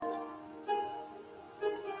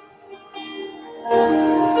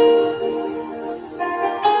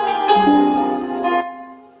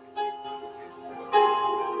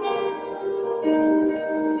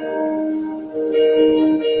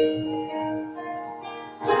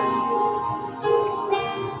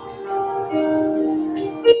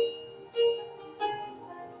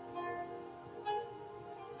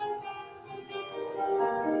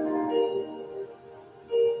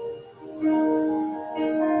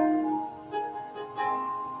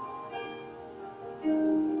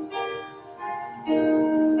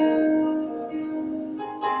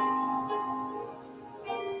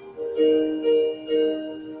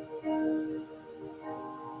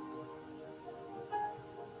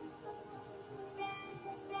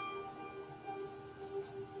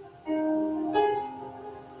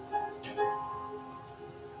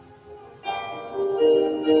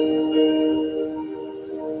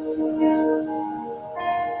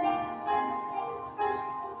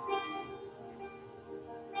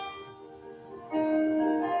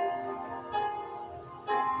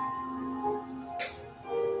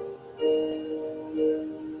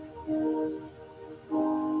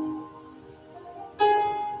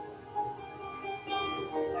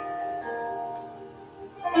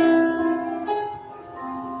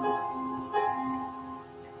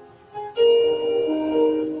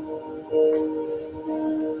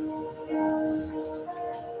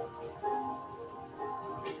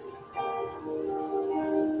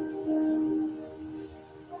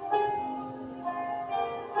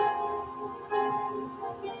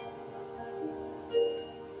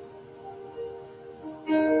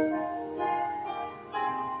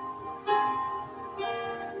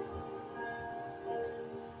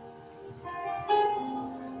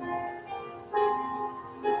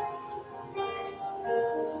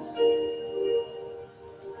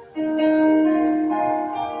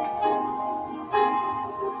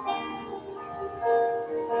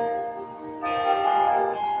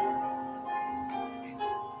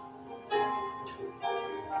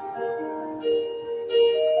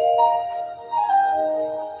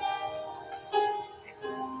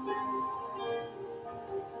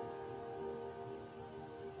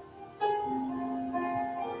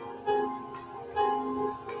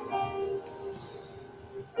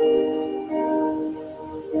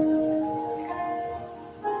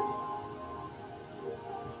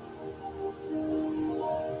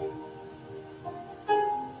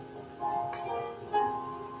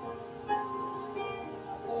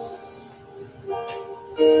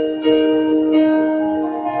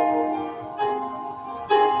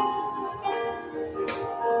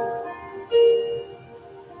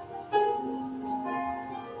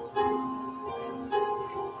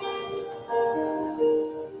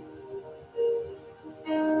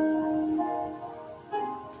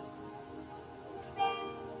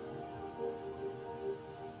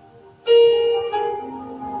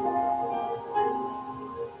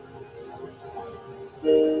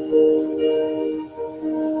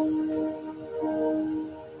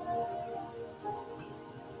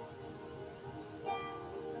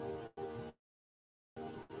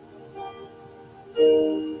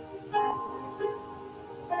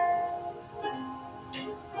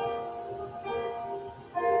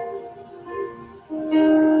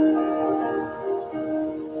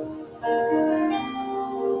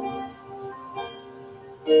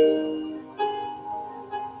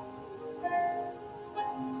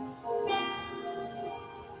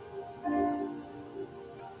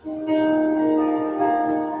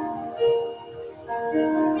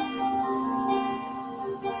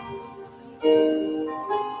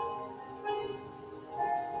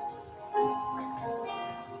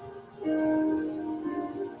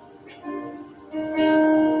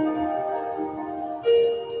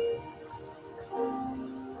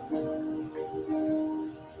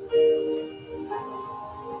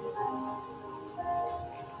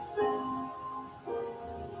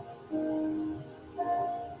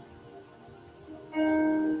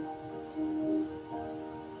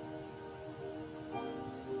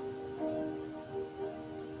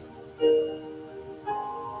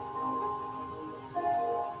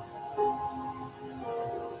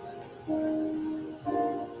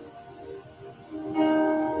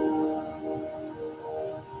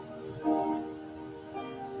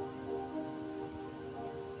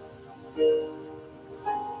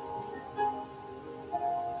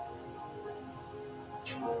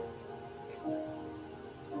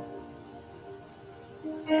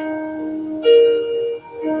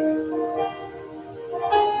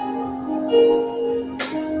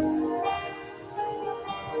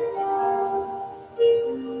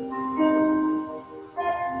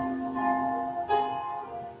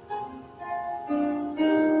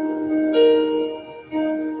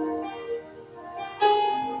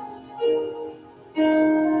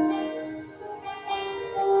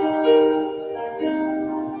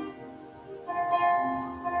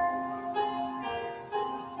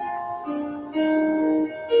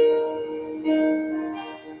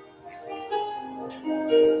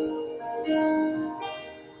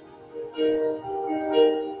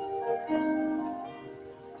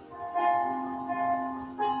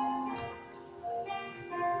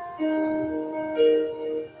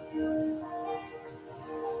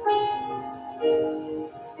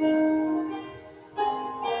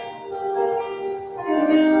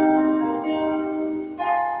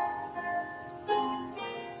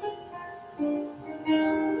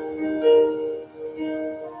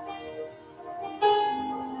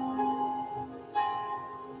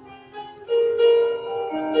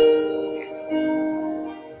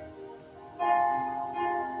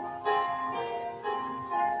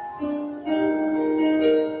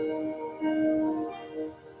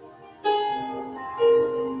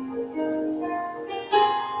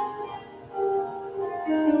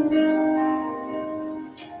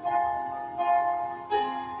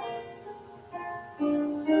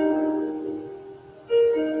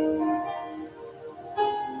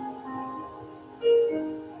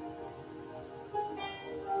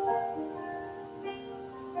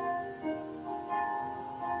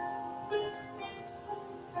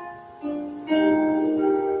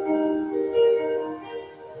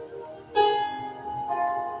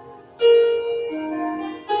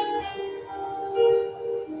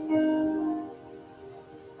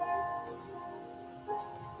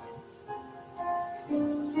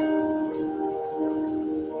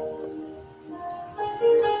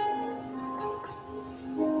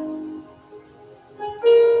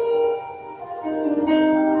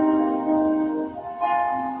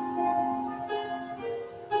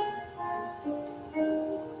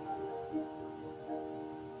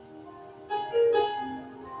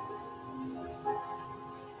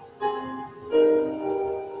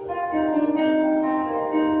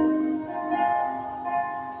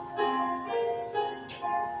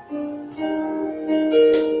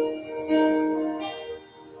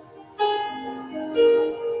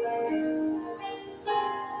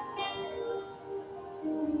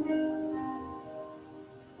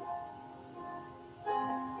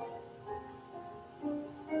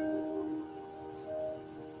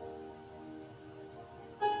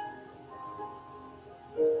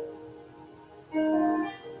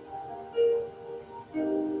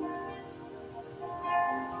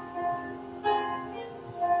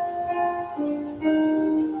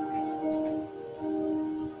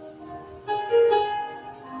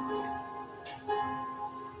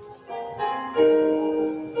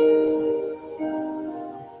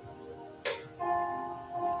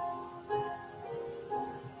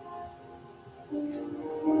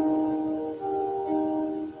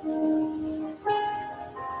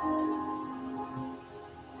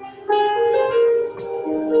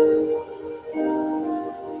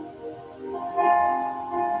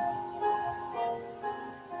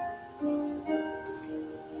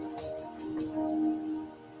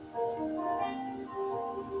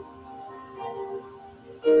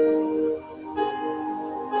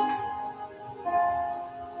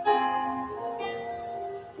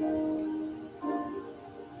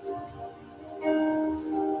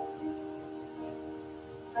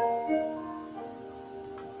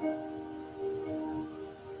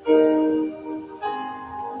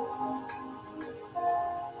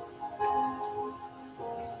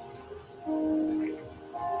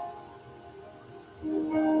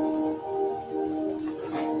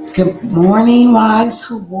Good morning, wives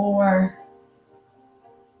who war.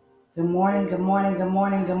 Good morning, good morning, good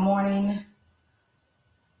morning, good morning.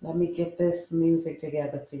 Let me get this music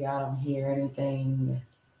together so y'all don't hear anything.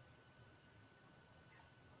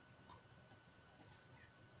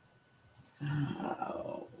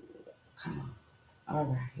 Oh, come on. All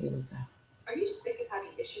right, here we go. Are you sick of having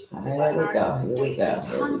issues with Here we go, here we wasting go,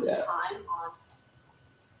 here tons we of go. time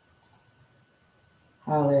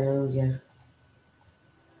on? Hallelujah.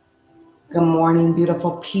 Good morning,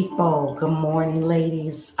 beautiful people. Good morning,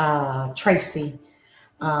 ladies. Tracy.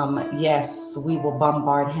 Yes, we will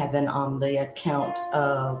bombard heaven on the account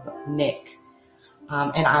of Nick.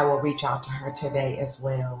 And I will reach out to her today as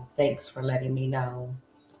well. Thanks for letting me know.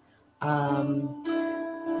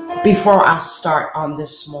 Before I start on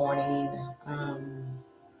this morning,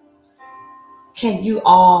 can you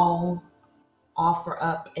all offer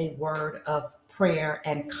up a word of prayer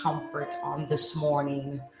and comfort on this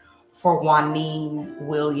morning for Juanine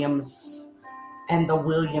Williams and the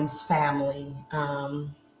Williams family?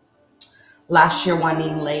 Last year,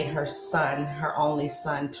 Juanine laid her son, her only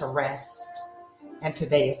son, to rest. And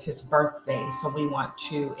today is his birthday. So we want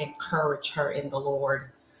to encourage her in the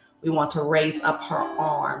Lord. We want to raise up her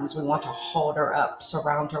arms. We want to hold her up,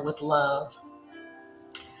 surround her with love.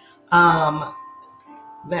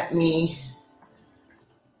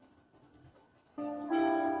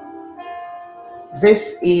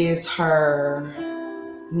 This is her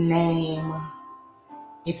name.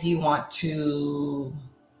 If you want to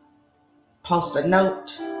post a note,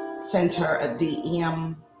 send her a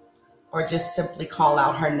DM, or just simply call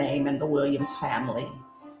out her name and the Williams family.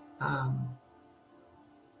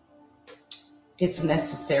 It's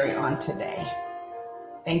necessary on today.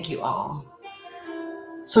 Thank you all.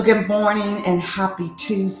 So good morning and happy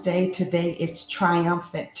Tuesday. Today is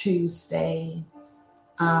Triumphant Tuesday.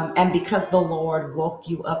 And because the Lord woke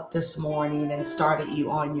you up this morning and started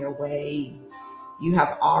you on your way, you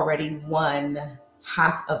have already won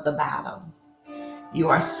half of the battle. You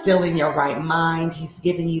are still in your right mind. He's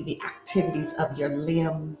giving you the activities of your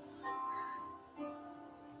limbs.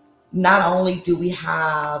 Not only do we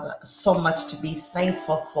have so much to be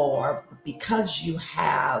thankful for, but because you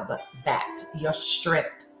have that, your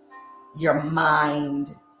strength, your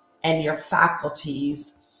mind, and your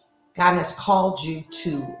faculties, God has called you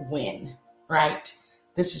to win, right?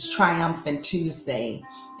 This is Triumphant Tuesday,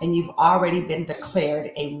 and you've already been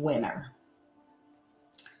declared a winner.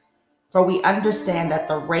 For we understand that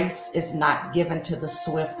the race is not given to the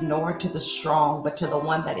swift nor to the strong, but to the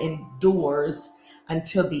one that endures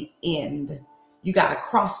until the end. You got to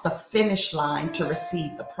cross the finish line to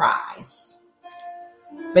receive the prize.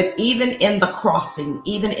 But even in the crossing,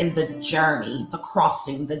 even in the journey, the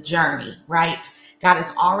crossing, the journey, right? God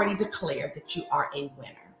has already declared that you are a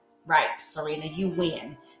winner, right? Serena, you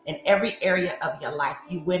win in every area of your life.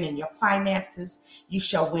 You win in your finances. You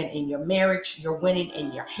shall win in your marriage. You're winning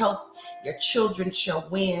in your health. Your children shall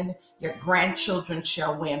win. Your grandchildren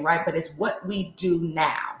shall win, right? But it's what we do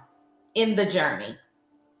now in the journey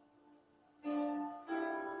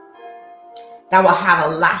that will have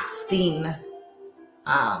a lasting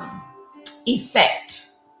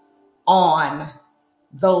effect on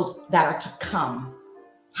those that are to come.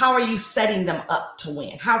 How are you setting them up to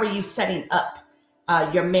win? How are you setting up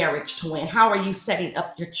your marriage to win? How are you setting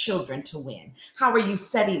up your children to win? How are you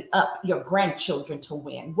setting up your grandchildren to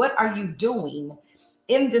win? What are you doing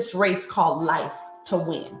in this race called life to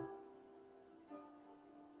win?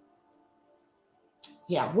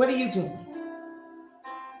 Yeah, what are you doing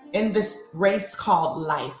in this race called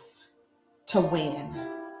life to win?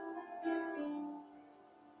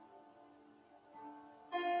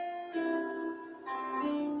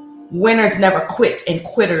 Winners never quit and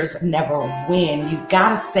quitters never win. You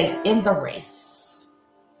gotta stay in the race,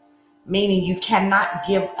 meaning you cannot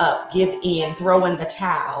give up, give in, throw in the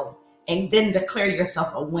towel, and then declare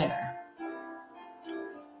yourself a winner.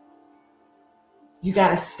 You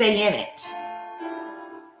gotta stay in it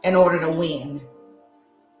in order to win.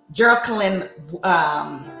 Jacqueline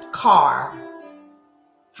Carr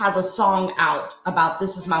has a song out about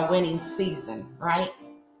this is my winning season, right?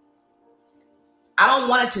 I don't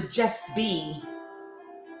want it to just be,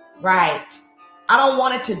 right? I don't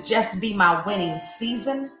want it to just be my winning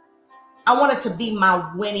season. I want it to be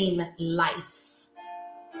my winning life.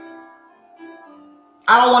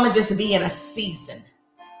 I don't want to just be in a season,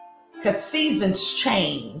 because seasons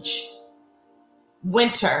change.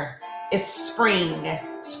 Winter is spring,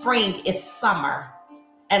 spring is summer,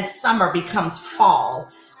 and summer becomes fall.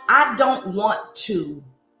 I don't want to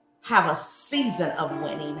have a season of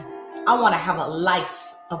winning. I want to have a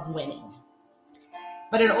life of winning.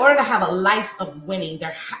 But in order to have a life of winning,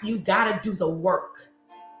 you got to do the work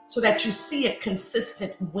so that you see a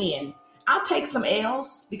consistent win. I'll take some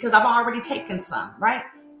L's because I've already taken some, right?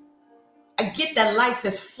 I get that life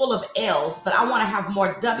is full of L's, but I want to have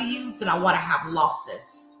more W's than I want to have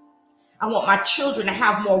losses. I want my children to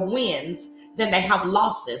have more wins than they have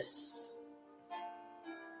losses.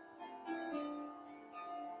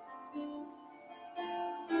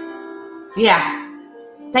 Yeah.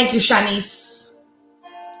 Thank you, Shanice.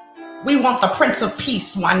 We want the Prince of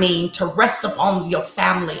Peace, Juanine, to rest upon your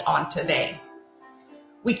family on today.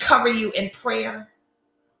 We cover you in prayer.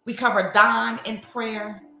 We cover Don in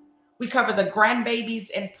prayer. We cover the grandbabies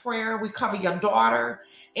in prayer. We cover your daughter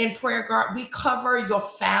in prayer. God, we cover your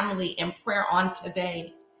family in prayer on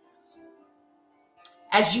today.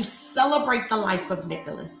 As you celebrate the life of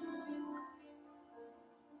Nicholas,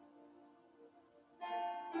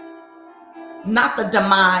 not the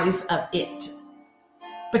demise of it,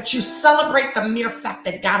 but you celebrate the mere fact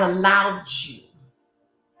that God allowed you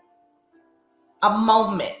a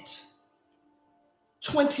moment,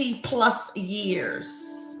 20 plus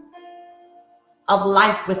years of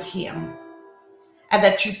life with him, and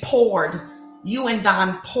that you and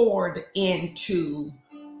Don poured into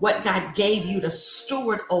what God gave you to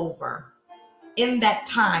steward over in that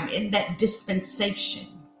time, in that dispensation.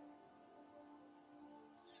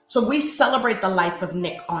 So we celebrate the life of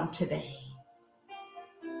Nick on today.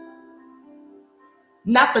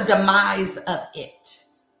 Not the demise of it,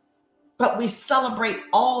 but we celebrate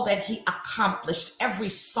all that he accomplished, every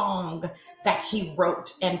song that he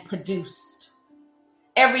wrote and produced,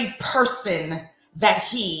 every person that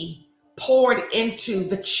he poured into,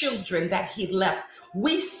 the children that he left.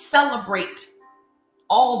 We celebrate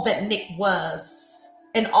all that Nick was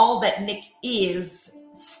and all that Nick is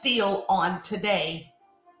still on today.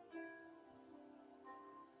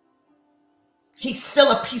 He's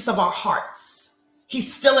still a piece of our hearts.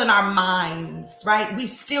 He's still in our minds, right? We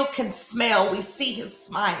still can smell, we see his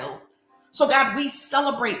smile. So God, we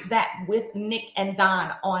celebrate that with Nick and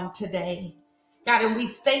Don on today. God, and we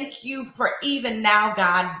thank you for even now,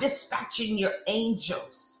 God, dispatching your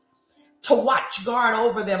angels to watch guard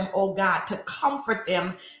over them, oh God, to comfort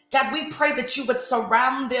them. God, we pray that you would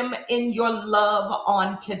surround them in your love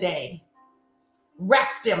on today.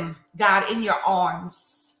 Wrap them, God, in your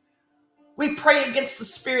arms. We pray against the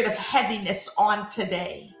spirit of heaviness on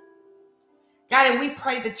today. God, and we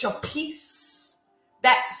pray that your peace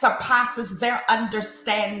that surpasses their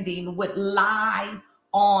understanding would lie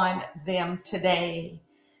on them today.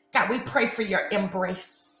 God, we pray for your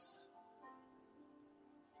embrace.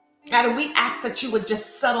 God, and we ask that you would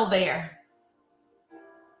just settle there.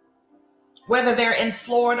 Whether they're in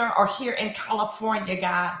Florida or here in California,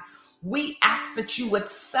 God, we ask that you would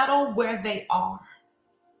settle where they are.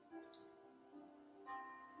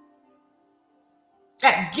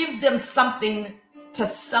 God, give them something to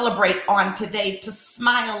celebrate on today, to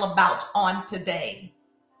smile about on today.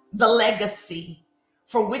 The legacy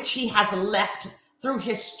for which he has left through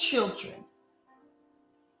his children.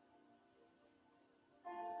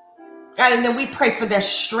 God, and then we pray for their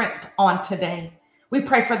strength on today. We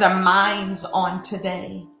pray for their minds on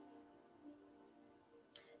today.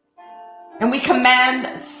 And we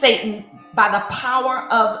command Satan by the power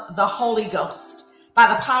of the Holy Ghost, by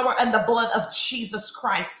the power and the blood of Jesus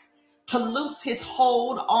Christ, to loose his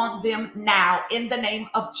hold on them now in the name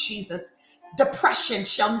of Jesus. Depression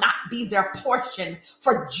shall not be their portion,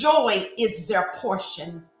 for joy is their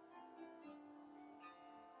portion.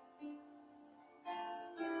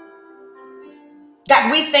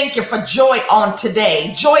 God, we thank you for joy on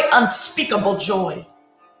today, joy, unspeakable joy.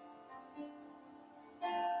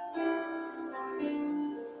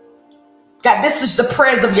 God, this is the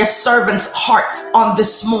prayers of your servant's heart on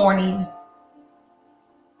this morning.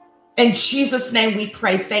 In Jesus' name we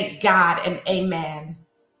pray, thank God and amen.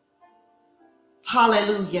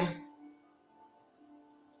 Hallelujah.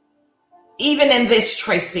 Even in this,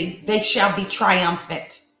 Tracy, they shall be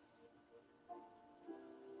triumphant.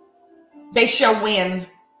 They shall win.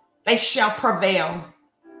 They shall prevail.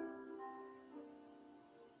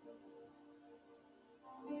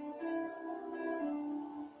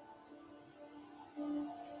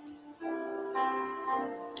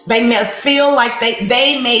 They may feel like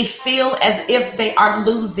they may feel as if they are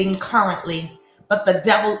losing currently, but the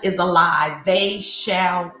devil is a lie. They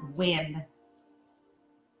shall win.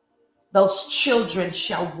 Those children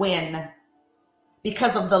shall win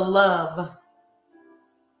because of the love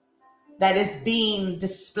that is being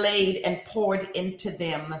displayed and poured into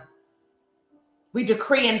them. We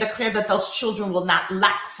decree and declare that those children will not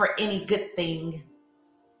lack for any good thing,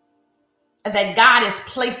 and that God is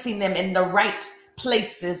placing them in the right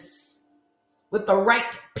places with the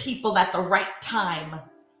right people at the right time,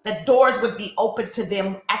 that doors would be open to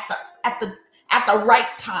them at the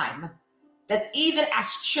right time, that even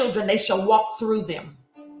as children they shall walk through them.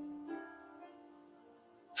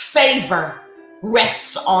 Favor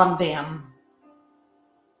rest on them.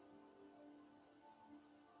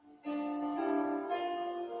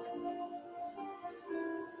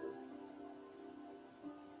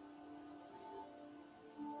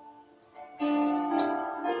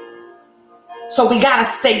 So we got to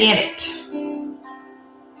stay in it.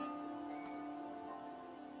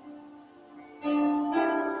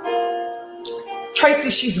 Tracy,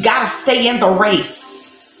 she's got to stay in the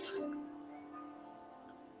race.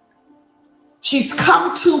 She's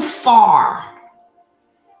come too far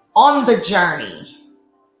on the journey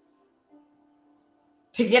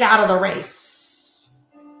to get out of the race.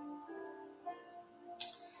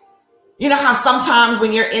 You know how sometimes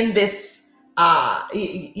when you're in this,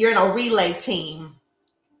 you're in a relay team.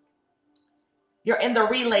 You're in the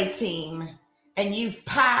relay team and you've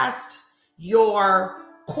passed your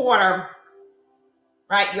quarter,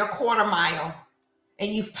 right? Your quarter mile,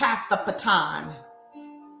 and you've passed the baton,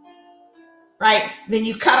 right? Then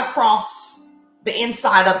you cut across the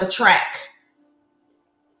inside of the track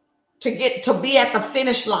to be at the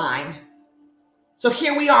finish line. So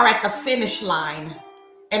here we are at the finish line,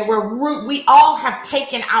 and we all have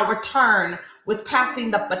taken our turn with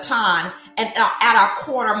passing the baton and at our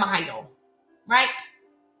quarter mile, right?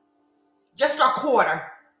 Just a quarter,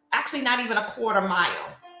 actually not even a quarter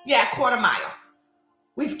mile. Yeah, a quarter mile.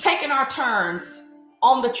 We've taken our turns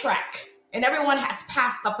on the track and everyone has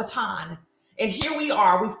passed the baton. And here we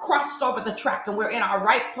are, we've crossed over the track and we're in our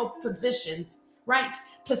rightful positions, right,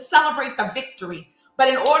 to celebrate the victory. But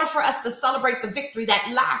in order for us to celebrate the victory,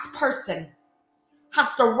 that last person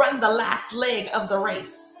has to run the last leg of the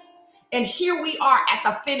race. And here we are at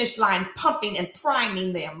the finish line, pumping and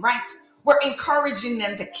priming them, right? We're encouraging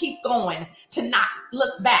them to keep going, to not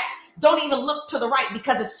look back. Don't even look to the right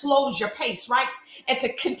because it slows your pace, right? And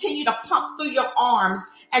to continue to pump through your arms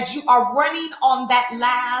as you are running on that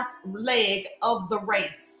last leg of the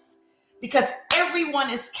race. Because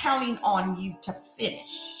everyone is counting on you to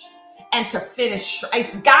finish and to finish.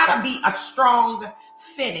 It's got to be a strong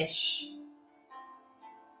finish.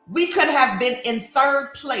 We could have been in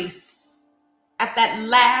third place at that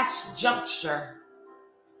last juncture,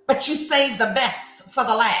 but you saved the best for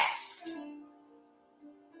the last,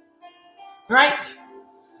 right?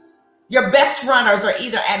 Your best runners are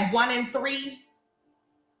either at 1 and 3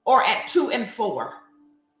 or at 2 and 4,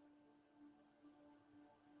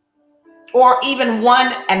 or even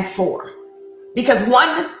 1 and 4, because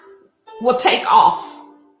one will take off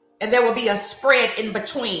and there will be a spread in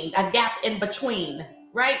between, a gap in between,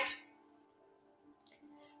 right?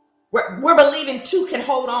 We're believing 2 can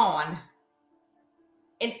hold on.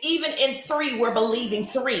 And even in 3, we're believing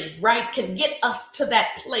 3, right, can get us to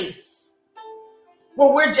that place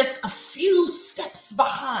where we're just a few steps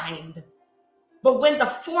behind. But when the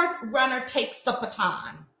 4th runner takes the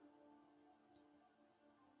baton,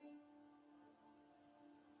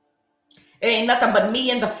 it ain't nothing but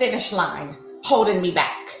me in the finish line holding me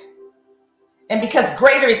back. And because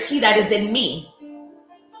greater is he that is in me,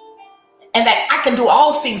 and that I can do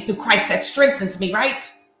all things through Christ that strengthens me, right?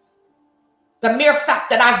 The mere fact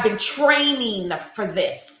that I've been training for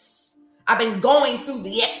this, I've been going through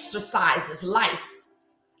the exercises, life.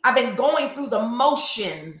 I've been going through the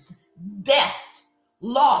motions, death,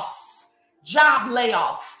 loss, job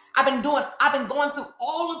layoff. I've been going through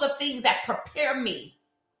all of the things that prepare me,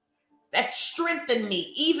 that strengthen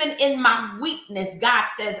me. Even in my weakness, God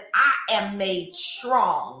says, I am made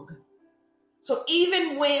strong. So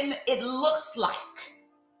even when it looks like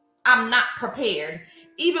I'm not prepared,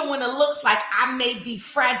 even when it looks like I may be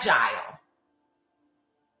fragile,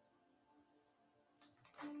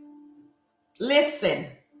 listen,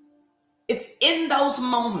 it's in those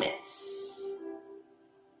moments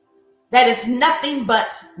that it's nothing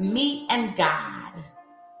but me and God.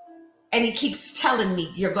 And he keeps telling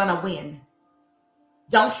me, you're going to win.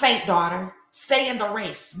 Don't faint, daughter. Stay in the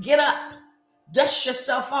race. Get up. Dust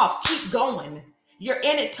yourself off. Keep going. You're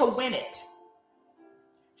in it to win it.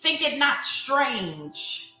 Think it not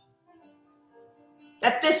strange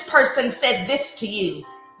that this person said this to you,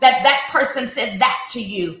 that that person said that to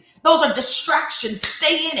you. Those are distractions.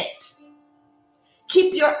 Stay in it.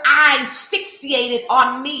 Keep your eyes fixated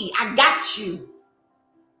on me. I got you.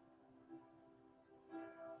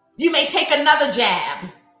 You may take another jab.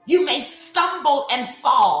 You may stumble and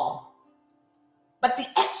fall. But the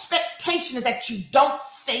expectation is that you don't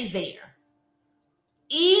stay there.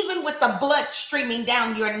 Even with the blood streaming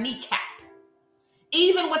down your kneecap,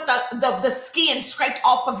 even with the skin scraped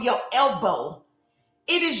off of your elbow.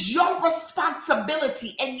 It is your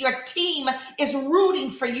responsibility, and your team is rooting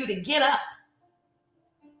for you to get up.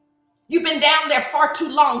 You've been down there far too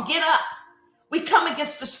long. Get up. We come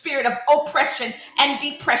against the spirit of oppression and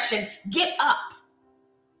depression. Get up.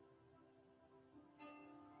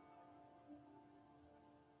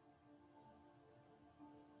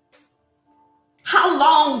 How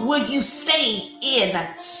long will you stay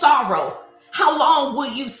in sorrow? How long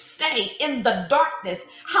will you stay in the darkness?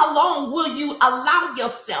 How long will you allow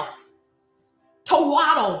yourself to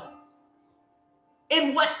waddle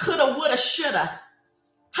in what coulda, woulda, shoulda?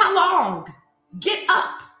 How long? Get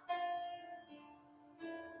up.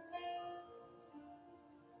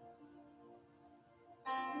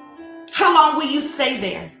 How long will you stay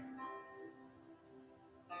there?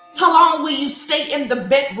 How long will you stay in the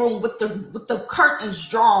bedroom with the curtains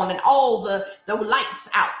drawn and all the lights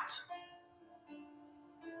out?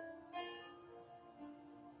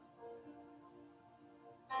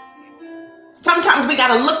 Sometimes we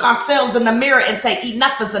got to look ourselves in the mirror and say,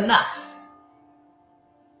 enough is enough.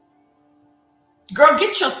 Girl,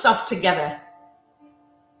 get yourself together.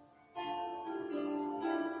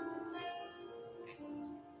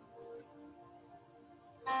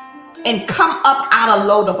 And come up out of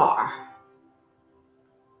Lodabar.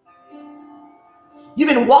 You've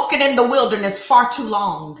been walking in the wilderness far too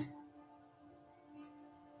long.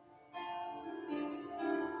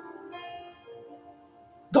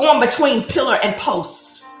 Going between pillar and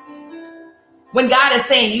post. When God is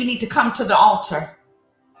saying you need to come to the altar.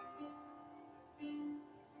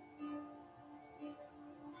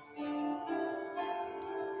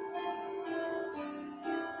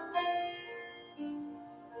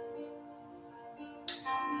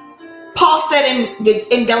 Paul said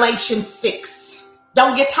in Galatians 6,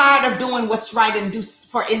 don't get tired of doing what's right in due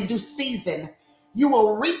season. You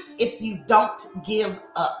will reap if you don't give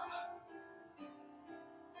up.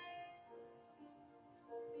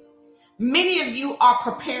 Many of you are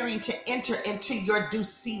preparing to enter into your due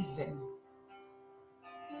season.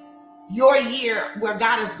 Your year where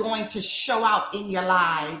God is going to show out in your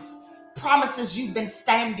lives. Promises you've been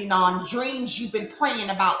standing on, dreams you've been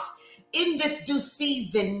praying about. In this due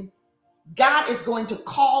season, God is going to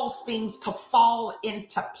cause things to fall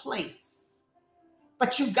into place.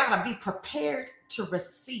 But you've got to be prepared to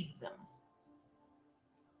receive them.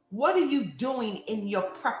 What are you doing in your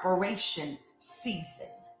preparation season?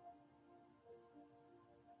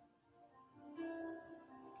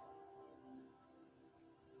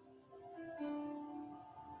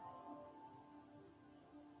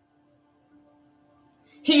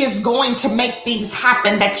 He is going to make things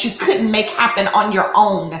happen that you couldn't make happen on your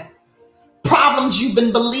own. Problems you've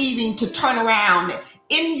been believing to turn around.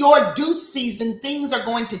 In your due season, things are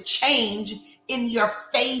going to change in your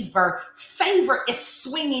favor. Favor is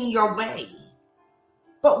swinging your way.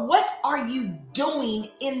 But what are you doing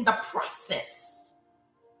in the process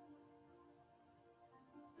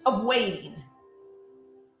of waiting?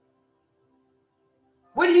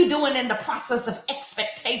 What are you doing in the process of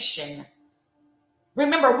expectation?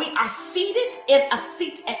 Remember, we are seated in a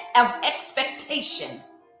seat of expectation,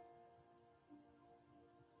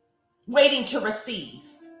 waiting to receive.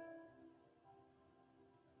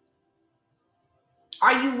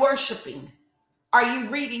 Are you worshiping? Are you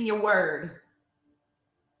reading your word?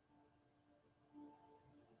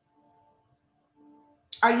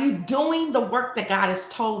 Are you doing the work that God has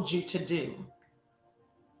told you to do?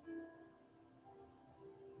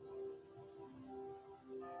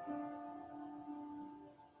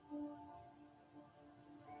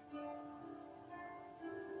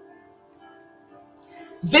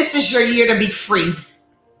 This is your year to be free.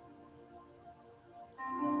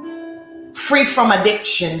 Free from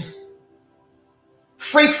addiction.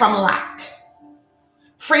 Free from lack.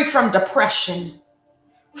 Free from depression.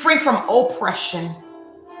 Free from oppression.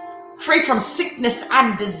 Free from sickness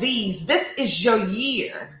and disease. This is your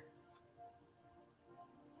year.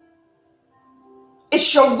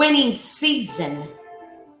 It's your winning season.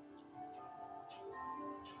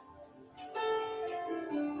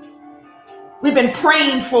 We've been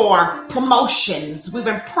praying for promotions. We've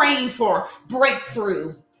been praying for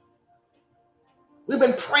breakthrough. We've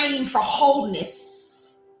been praying for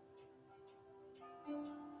wholeness.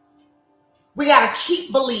 We got to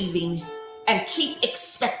keep believing and keep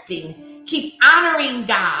expecting. Keep honoring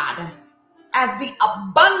God as the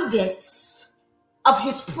abundance of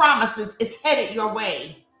his promises is headed your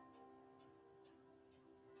way.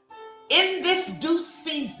 In this due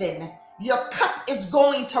season, your cup is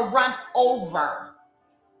going to run over.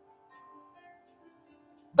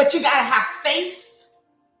 But you got to have faith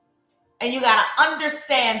And you got to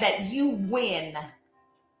understand that you win.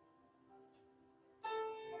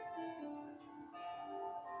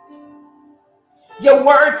 Your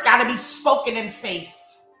words got to be spoken in faith.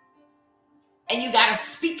 And you got to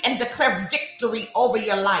speak and declare victory over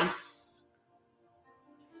your life.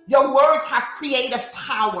 Your words have creative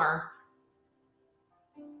power.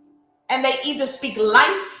 And they either speak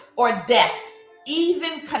life or death,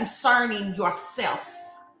 even concerning yourself.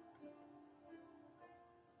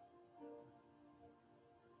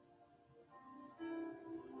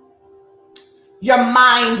 Your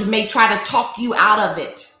mind may try to talk you out of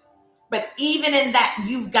it. But even in that,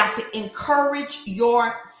 you've got to encourage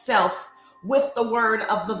yourself with the word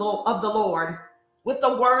of the Lord, with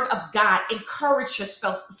the word of God. Encourage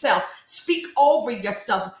yourself. Speak over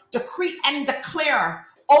yourself. Decree and declare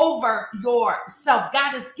over yourself.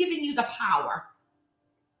 God has given you the power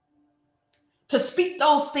to speak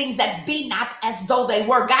those things that be not as though they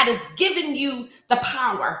were. God has given you the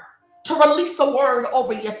power to release a word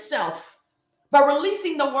over yourself. But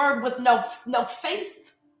releasing the word with no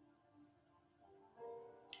faith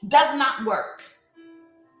does not work.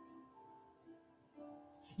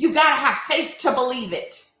 You got to have faith to believe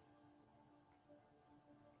it.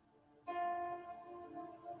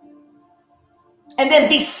 And then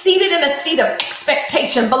be seated in a seat of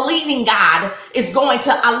expectation, believing God is going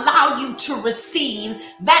to allow you to receive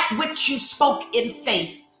that which you spoke in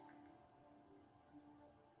faith.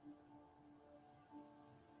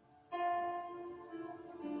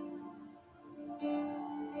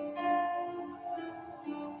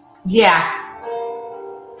 Yeah.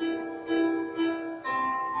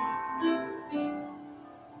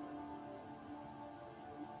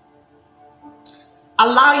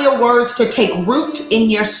 Allow your words to take root in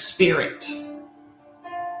your spirit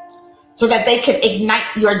so that they can ignite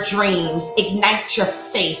your dreams, ignite your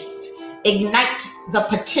faith, ignite the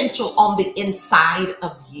potential on the inside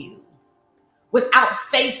of you. Without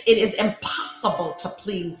faith, it is impossible to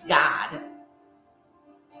please God.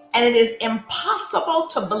 And it is impossible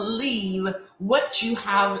to believe what you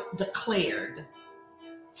have declared.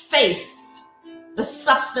 Faith, the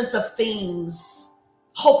substance of things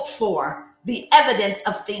hoped for, the evidence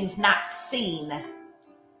of things not seen.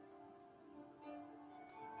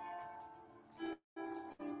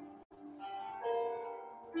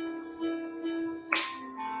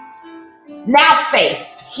 Now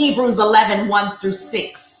faith, Hebrews 11, 1 through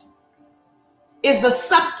 6, is the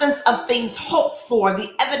substance of things hoped for,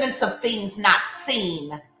 the evidence of things not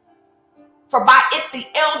seen. For by it the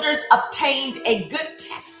elders obtained a good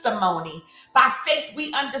testimony. By faith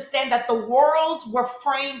we understand that the worlds were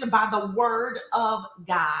framed by the word of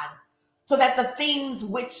God, so that the things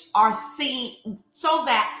which are seen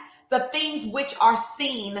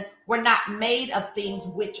were not made of things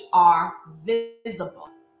which are visible.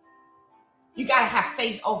 You got to have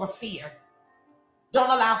faith over fear. Don't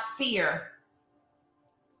allow fear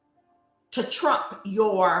to trump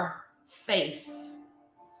your faith.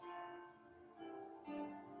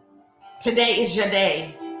 Today is your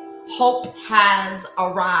day. Hope has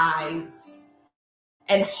arisen,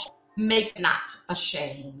 and hope make not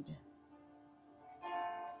ashamed.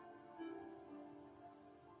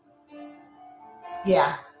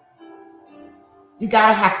 Yeah. You got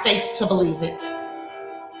to have faith to believe it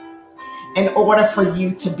in order for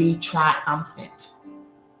you to be triumphant.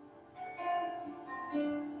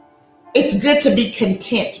 It's good to be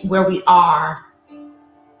content where we are,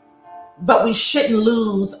 but we shouldn't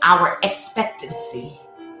lose our expectancy.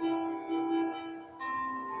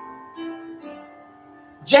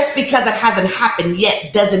 Just because it hasn't happened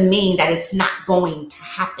yet doesn't mean that it's not going to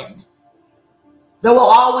happen. There will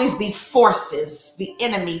always be forces, the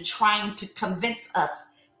enemy, trying to convince us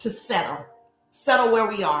to settle where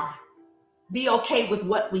we are. Be okay with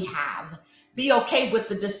what we have. Be okay with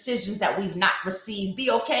the decisions that we've not received.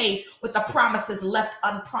 Be okay with the promises left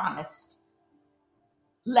unpromised,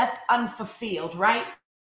 left unfulfilled, right?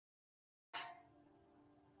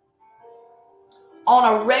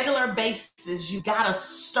 On a regular basis, you got to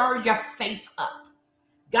stir your faith up.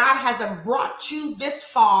 God hasn't brought you this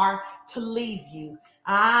far to leave you.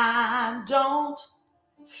 I don't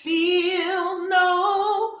feel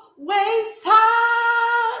no waste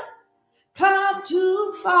time. Come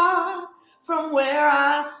too far from where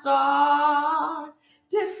I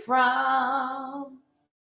started from.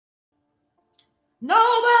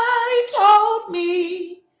 Nobody told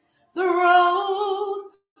me the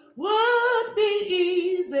road would be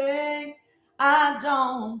easy. I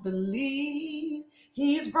don't believe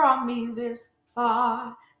he's brought me this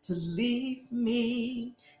far to leave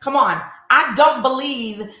me. Come on. I don't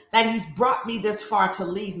believe that he's brought me this far to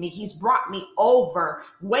leave me. He's brought me over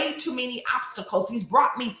way too many obstacles. He's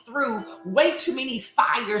brought me through way too many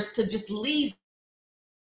fires to just leave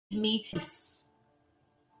me.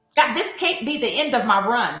 God, this can't be the end of my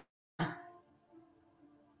run.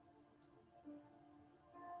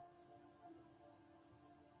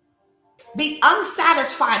 Be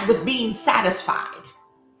unsatisfied with being satisfied.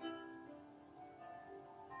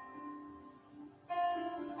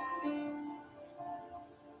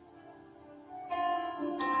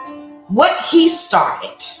 What he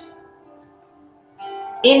started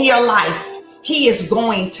in your life, he is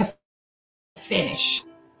going to finish.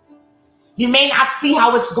 You may not see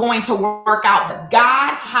how it's going to work out, but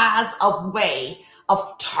God has a way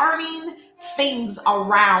of turning things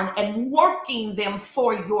around and working them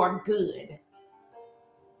for your good.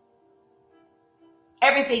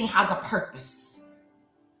 Everything has a purpose,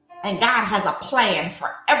 and God has a plan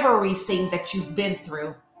for everything that you've been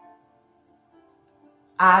through.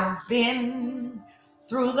 I've been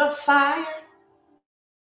through the fire,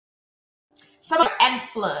 and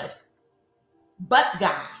flood, but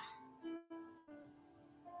God.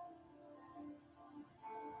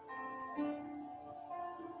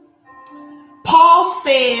 Paul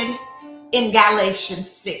said in Galatians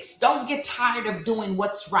 6, don't get tired of doing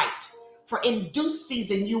what's right, for in due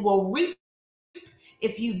season you will reap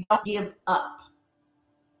if you don't give up.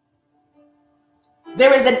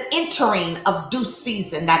 There is an entering of due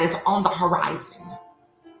season that is on the horizon.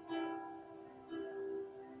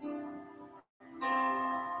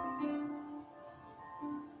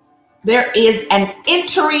 There is an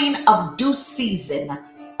entering of due season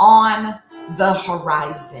on the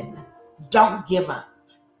horizon. Don't give up.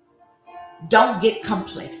 Don't get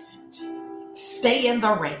complacent. Stay in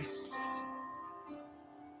the race.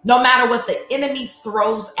 No matter what the enemy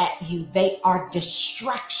throws at you, they are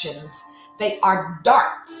distractions. They are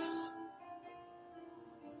darts.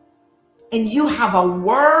 And you have a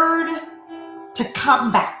word to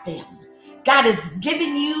combat them. God is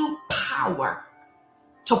giving you power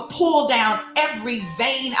to pull down every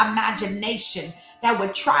vain imagination that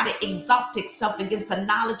would try to exalt itself against the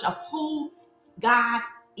knowledge of who God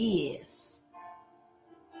is.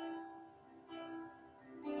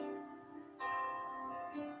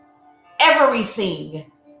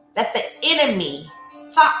 Everything that the enemy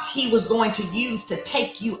thought he was going to use to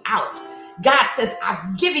take you out, God says,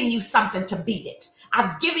 I've given you something to beat it.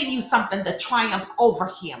 I've given you something to triumph over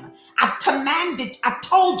him. I've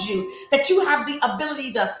told you that you have the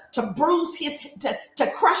ability to bruise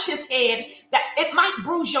to crush his head, that it might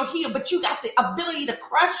bruise your heel, but you got the ability to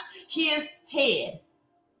crush his head.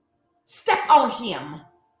 Step on him.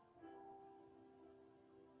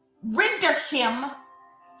 Render him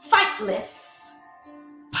fightless,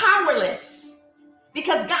 powerless,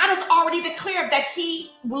 because God has already declared that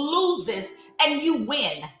he loses and you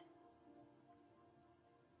win.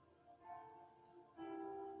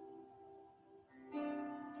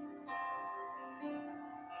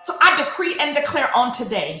 So I decree and declare on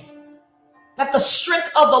today that the strength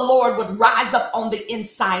of the Lord would rise up on the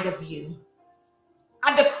inside of you.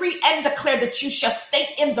 I decree and declare that you shall stay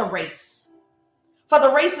in the race. For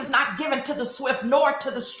the race is not given to the swift nor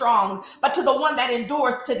to the strong, but to the one that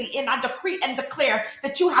endures to the end. I decree and declare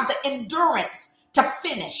that you have the endurance to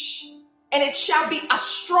finish, and it shall be a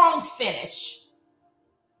strong finish.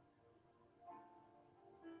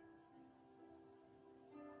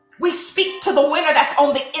 We speak to the winner that's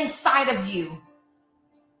on the inside of you,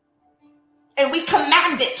 and we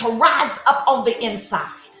command it to rise up on the inside.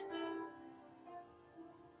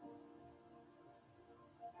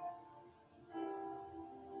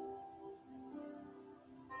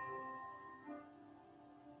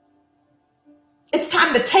 It's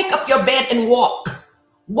time to take up your bed and walk.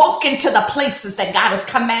 Walk into the places that God has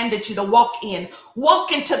commanded you to walk in.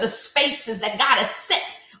 Walk into the spaces that God has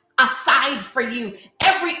set aside for you.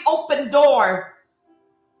 Every open door,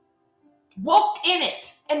 walk in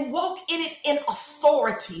it, and walk in it in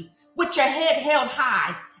authority, with your head held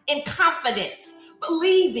high, in confidence,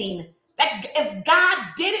 believing that if God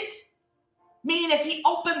did it, meaning if he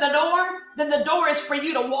opened the door, then the door is for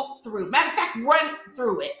you to walk through. Matter of fact, run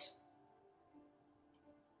through it.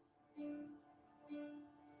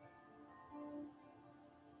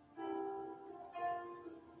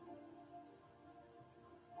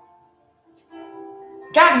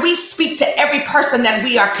 God, we speak to every person that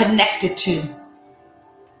we are connected to,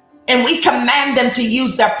 and we command them to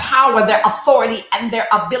use their power, their authority, and their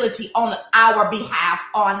ability on our behalf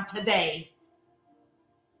on today.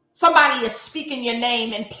 Somebody is speaking your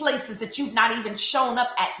name in places that you've not even shown up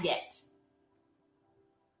at yet.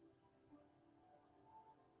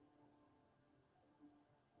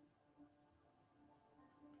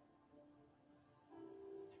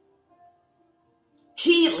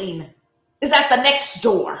 Healing is at the next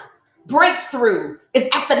door. Breakthrough is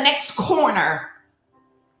at the next corner.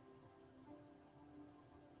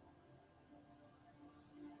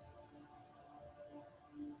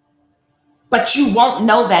 But you won't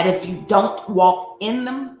know that if you don't walk in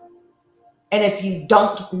them and if you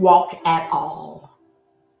don't walk at all.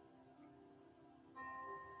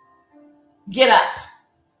 Get up.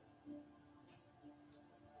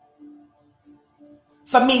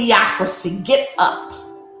 For mediocrity, get up.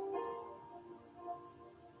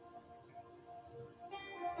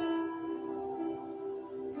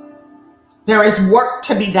 There is work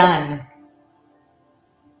to be done.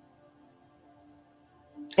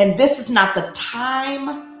 And this is not the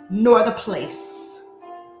time nor the place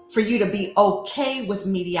for you to be okay with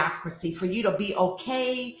mediocrity, for you to be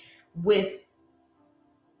okay with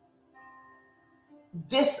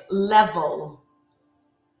this level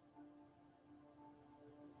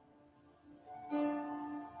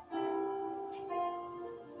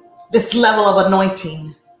of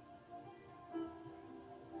anointing,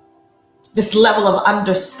 this level of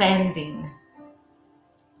understanding.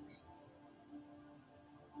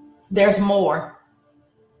 There's more.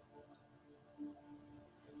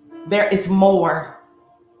 There is more.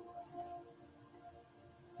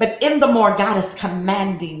 But in the more, God is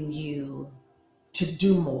commanding you to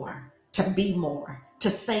do more, to be more, to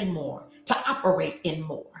say more, to operate in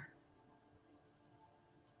more.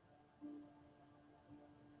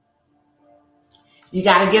 You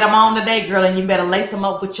got to get them on today, girl, and you better lace them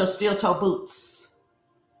up with your steel toe boots,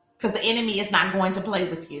 because the enemy is not going to play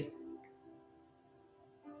with you.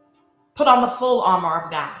 Put on the full armor of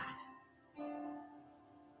God,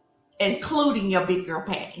 including your big girl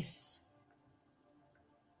panties.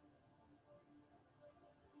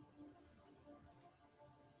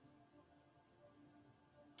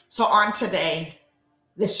 So on today,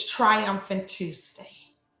 this Triumphant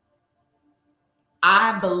Tuesday,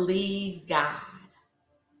 I believe God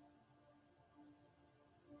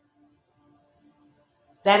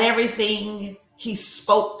that everything he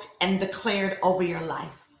spoke and declared over your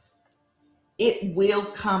life, it will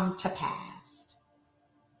come to pass.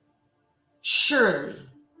 Surely,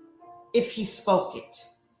 if he spoke it,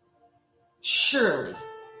 surely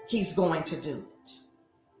he's going to do it.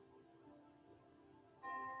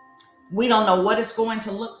 We don't know what it's going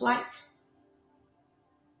to look like.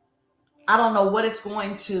 I don't know when it's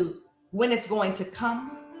going to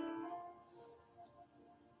come.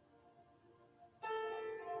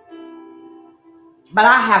 But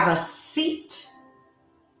I have a seat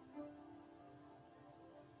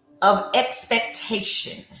of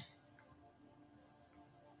expectation.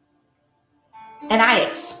 And I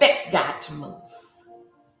expect God to move.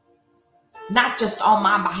 Not just on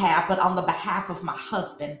my behalf, but on the behalf of my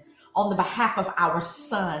husband, on the behalf of our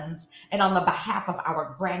sons, and on the behalf of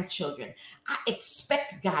our grandchildren. I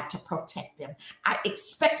expect God to protect them. I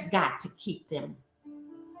expect God to keep them.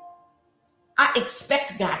 I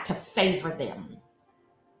expect God to favor them.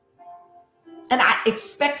 And I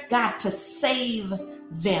expect God to save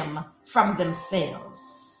them from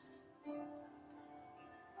themselves.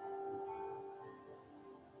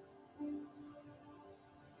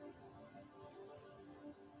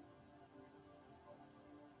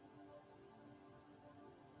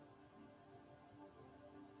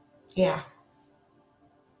 Yeah.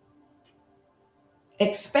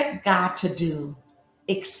 Expect God to do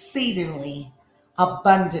exceedingly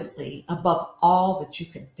abundantly above all that you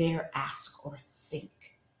could dare ask or think.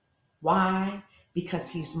 Why? Because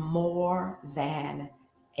he's more than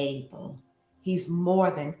able. He's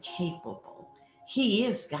more than capable. He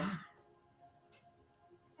is God.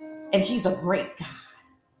 And he's a great God.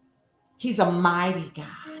 He's a mighty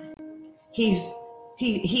God. He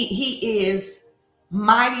is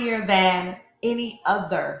mightier than any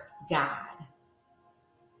other God.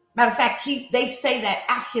 Matter of fact, they say that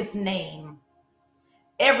at his name,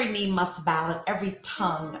 every knee must bow and every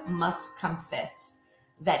tongue must confess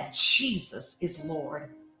that Jesus is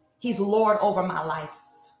Lord. He's Lord over my life.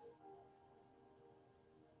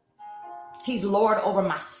 He's Lord over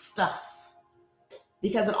my stuff,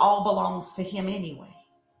 because it all belongs to him anyway.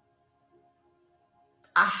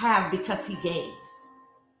 I have because he gave.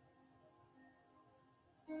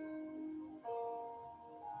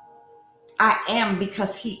 I am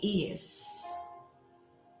because he is.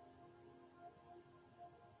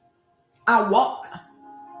 I walk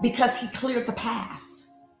because he cleared the path.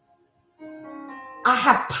 I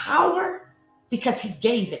have power because he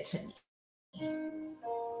gave it to me.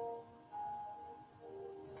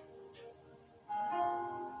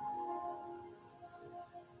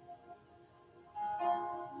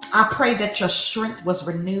 I pray that your strength was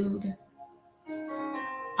renewed.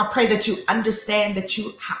 I pray that you understand that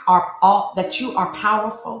you are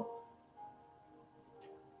powerful,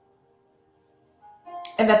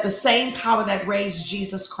 and that the same power that raised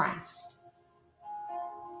Jesus Christ,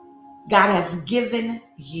 God has given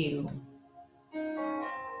you.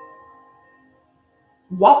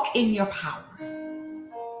 Walk in your power.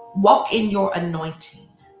 Walk in your anointing.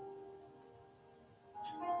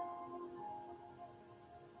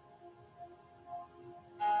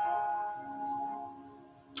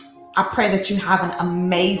 I pray that you have an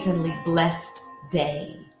amazingly blessed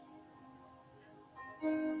day.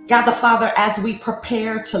 God the Father, as we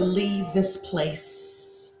prepare to leave this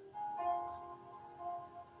place,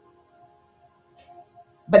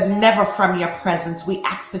 but never from your presence, we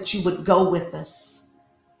ask that you would go with us.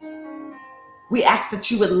 We ask that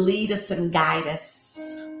you would lead us and guide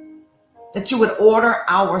us, that you would order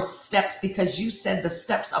our steps, because you said the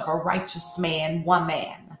steps of a righteous man, one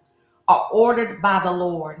man, are ordered by the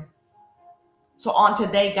Lord. So on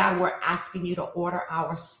today, God, we're asking you to order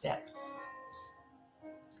our steps.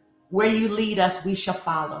 Where you lead us, we shall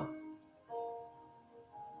follow.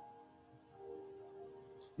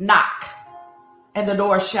 Knock, and the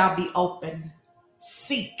door shall be opened.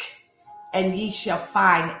 Seek, and ye shall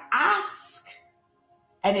find. Ask,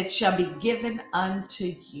 and it shall be given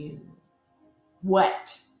unto you.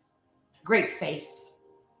 What? Great faith,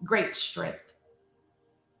 great strength.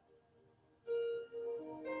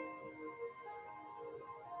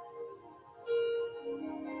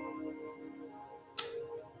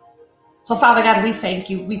 So, Father God, we thank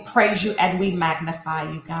you, we praise you, and we magnify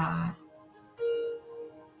you, God.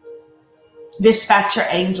 Dispatch your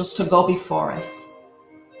angels to go before us,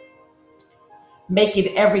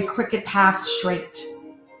 making every crooked path straight.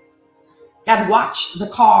 God, watch the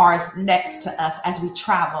cars next to us as we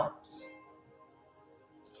travel,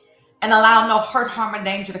 and allow no hurt, harm, or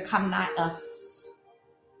danger to come nigh us.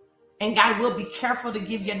 And God, will be careful to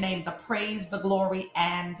give your name the praise, the glory,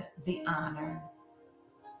 and the honor.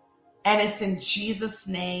 And it's in Jesus'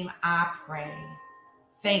 name I pray.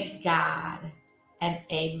 Thank God and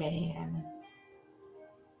amen.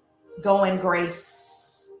 Go in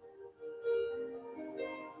grace.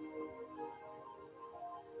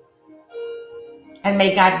 And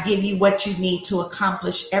may God give you what you need to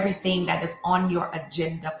accomplish everything that is on your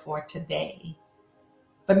agenda for today.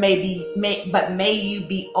 But may you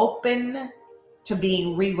be open to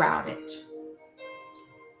being rerouted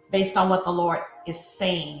based on what the Lord is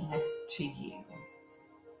saying to you.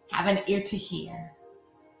 Have an ear to hear,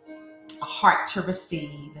 a heart to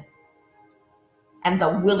receive, and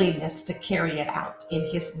the willingness to carry it out in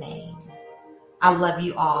his name. I love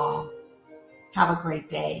you all. Have a great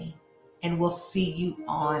day, and we'll see you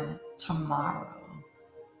on tomorrow.